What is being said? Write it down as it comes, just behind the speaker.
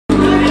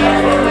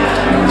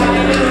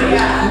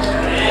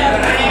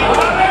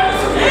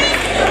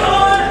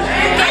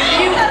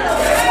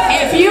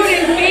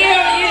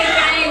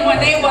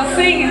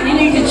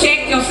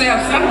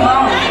something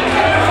wrong.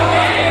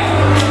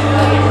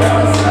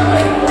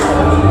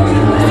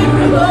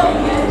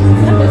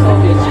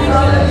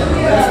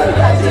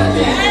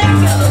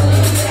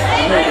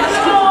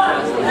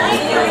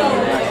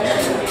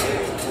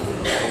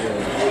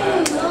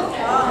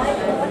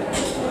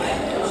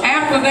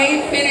 After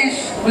they finish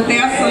with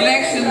their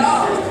selections,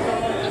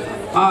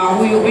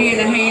 we will be in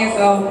the hands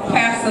of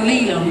Pastor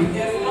Leland.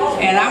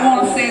 And I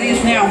want to say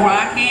this now where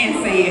I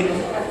can say it.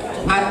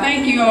 I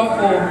thank you all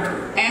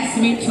for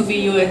asking me to be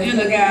your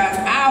agenda guys.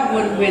 I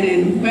would have been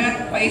in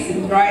better places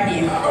right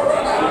here.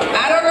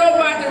 I don't know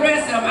about the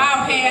rest of them.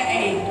 I've had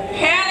a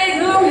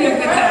hallelujah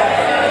good time.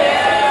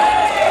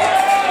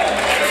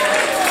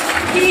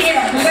 He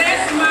has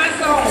blessed my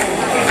soul.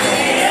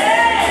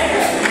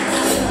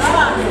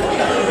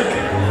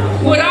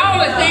 With all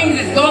the things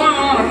that's going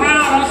on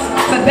around us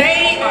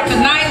today or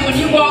tonight, when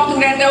you walk through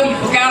that door, you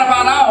forgot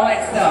about all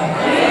that stuff.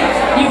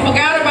 You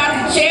forgot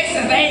about the checks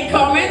that ain't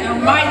coming or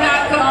might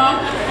not come.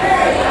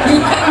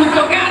 You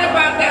forgot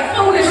about that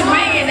foolish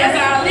man that's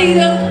our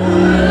leader.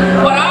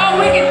 But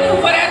all we can do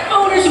for that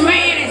foolish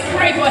man is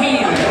pray for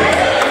him.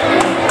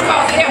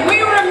 Because if we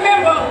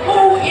remember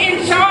who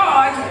in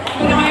charge,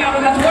 we don't have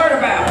enough to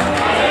worry about.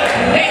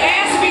 They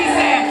asked me,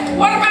 said,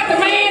 what about the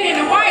man in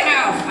the White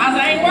House? I said,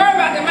 I ain't worried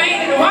about the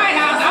man in the White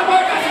House. I'm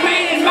worried about the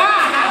man in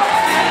my house.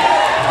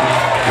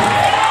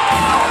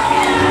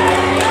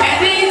 And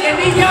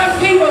these young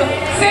people,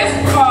 since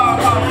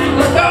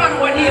LaDonna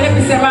wasn't here, let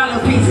me say my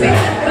little piece there.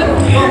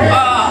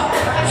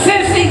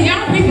 Since these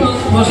young people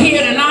was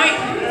here tonight,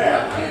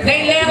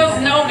 they let us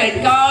know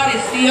that God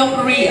is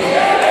still real.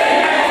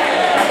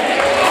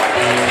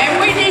 And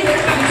we need to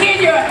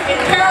continue to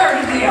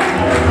encourage them.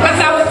 Because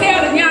I was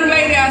telling the young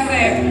lady, I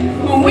said,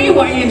 when we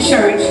were in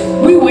church,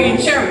 we were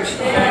in church.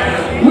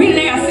 We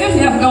didn't have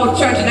sense enough to go to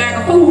church and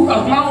act a fool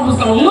because Mom was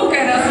going to look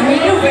at us and we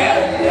knew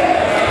better.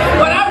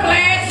 But I'm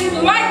glad she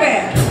was like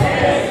that.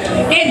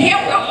 It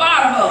helped a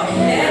lot of us.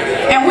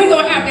 And we're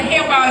going to have to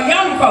help our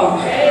young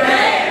folks.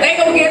 They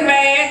going to get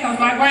mad because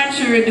my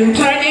grandchildren do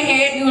turn their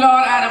head, do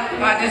Lord,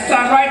 I just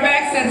turned right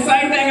back, said the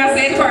same thing I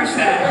said the first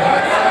time.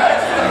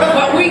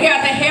 But we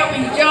got to help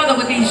each other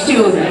with these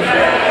children.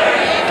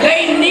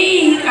 They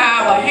need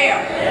our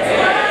help.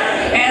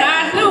 And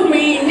I do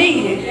mean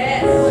need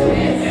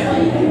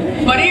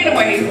it. But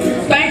anyway,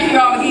 thank you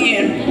all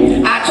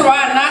again. I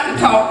tried not to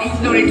talk,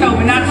 even though they told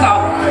me not to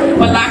talk.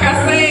 But like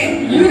I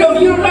said, you don't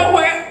know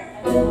what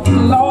the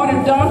Lord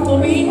has done for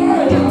me.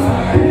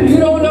 You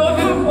don't know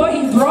how far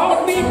He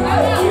brought me.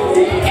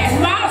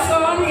 And my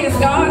song is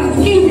God is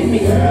keeping me.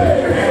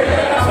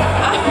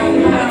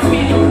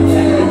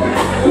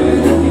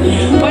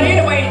 But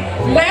anyway,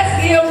 let's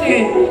give the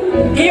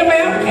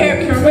MLK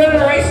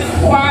Celebration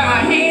Choir a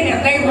hand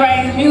as they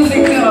bring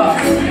music to us.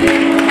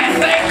 And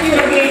thank you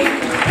again.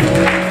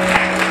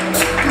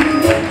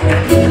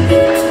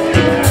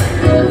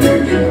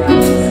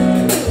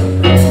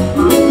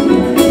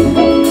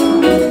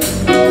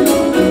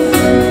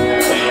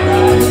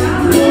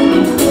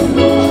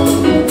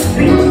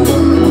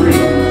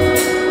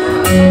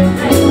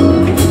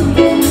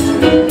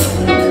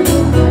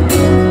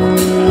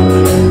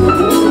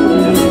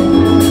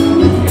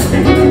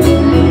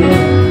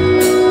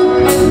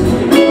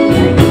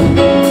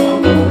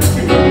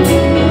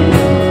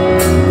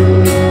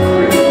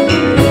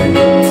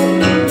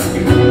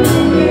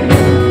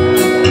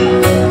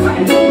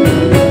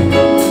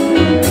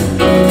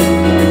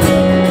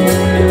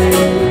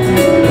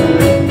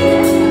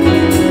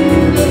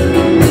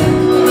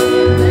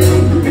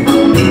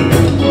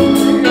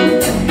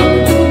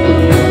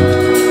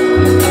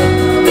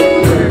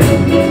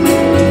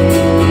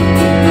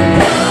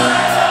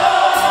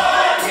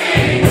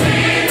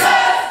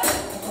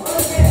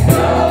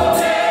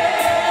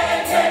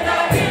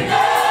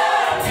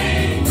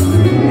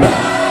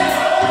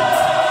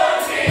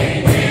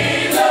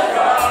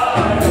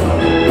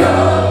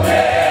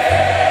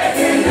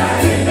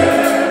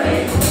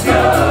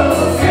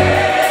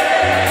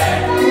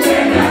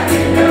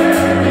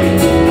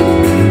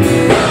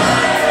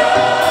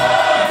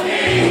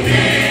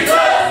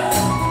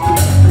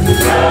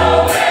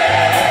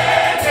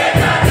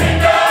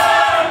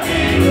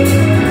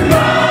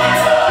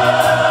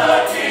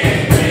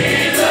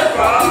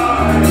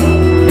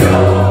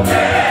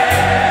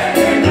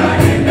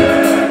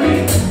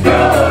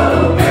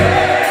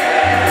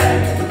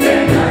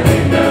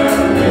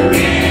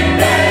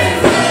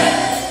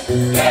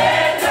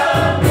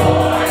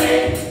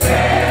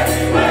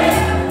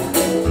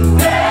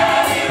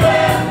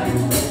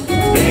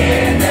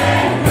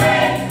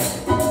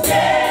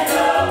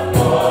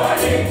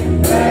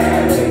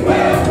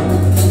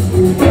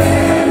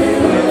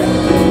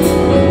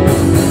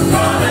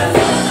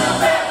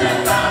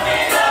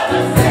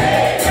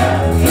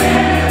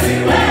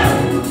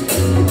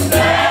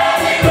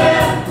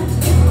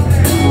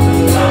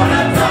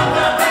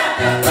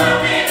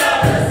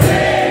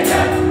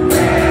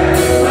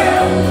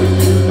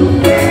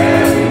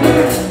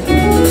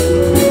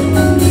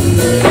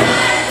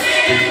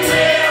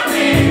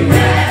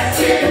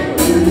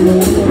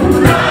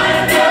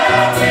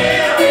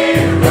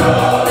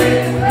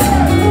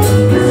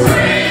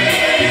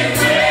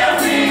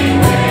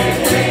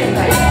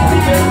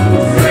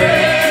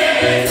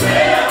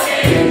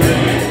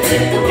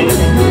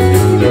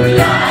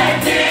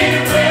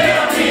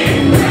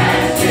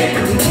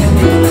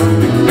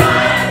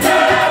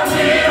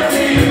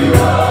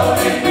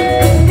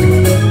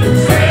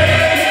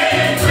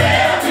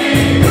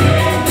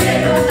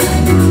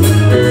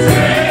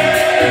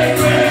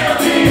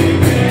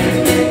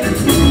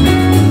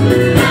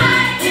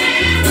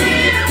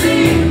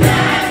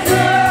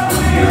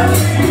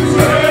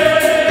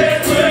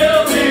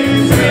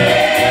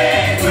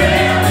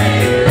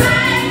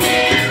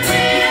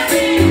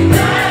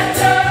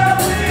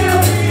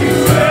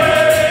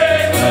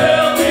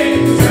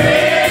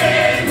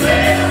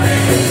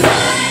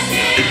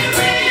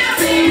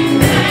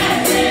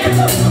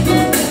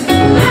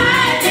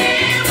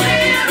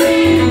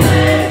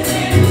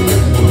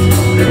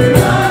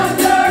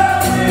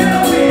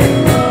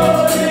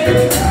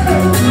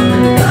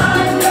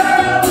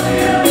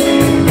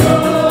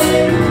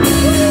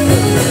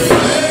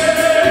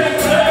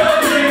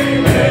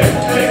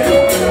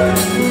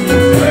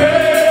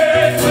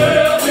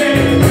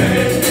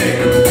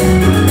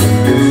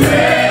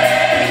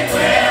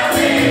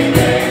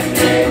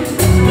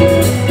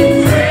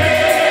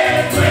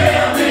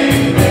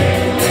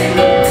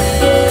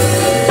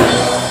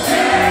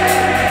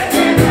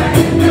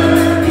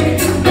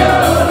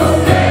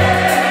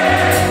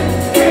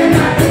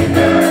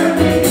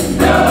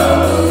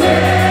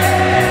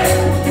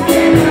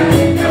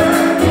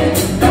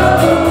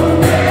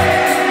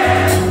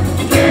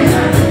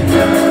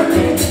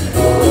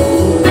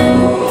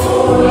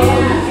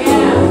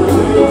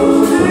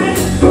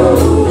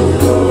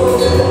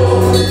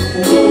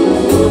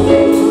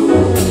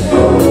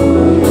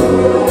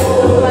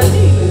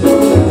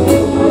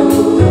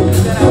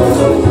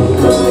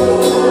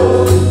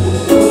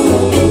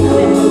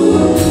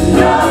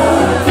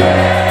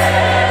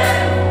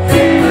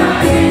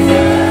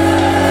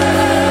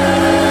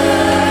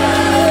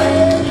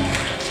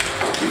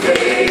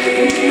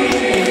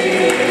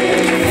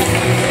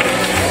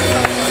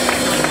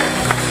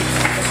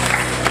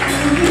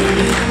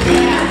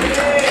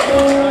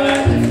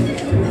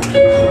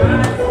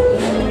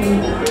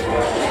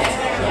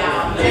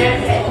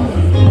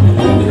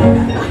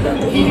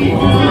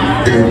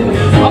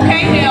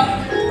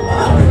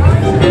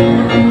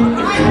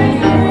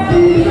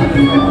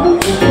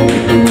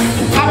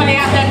 How many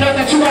out there know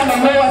that you on the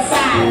Lord's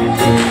side?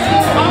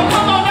 Oh,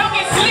 come on, don't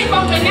get sleep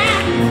on me now.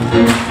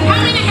 How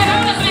many can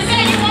honestly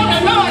say you on the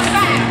Lord's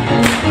side?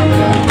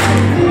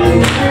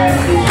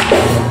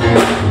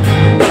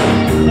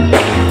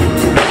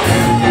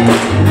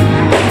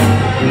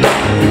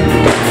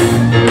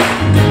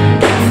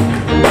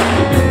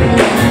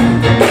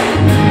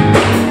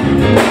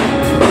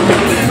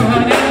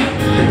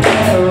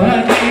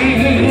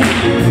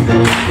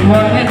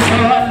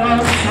 What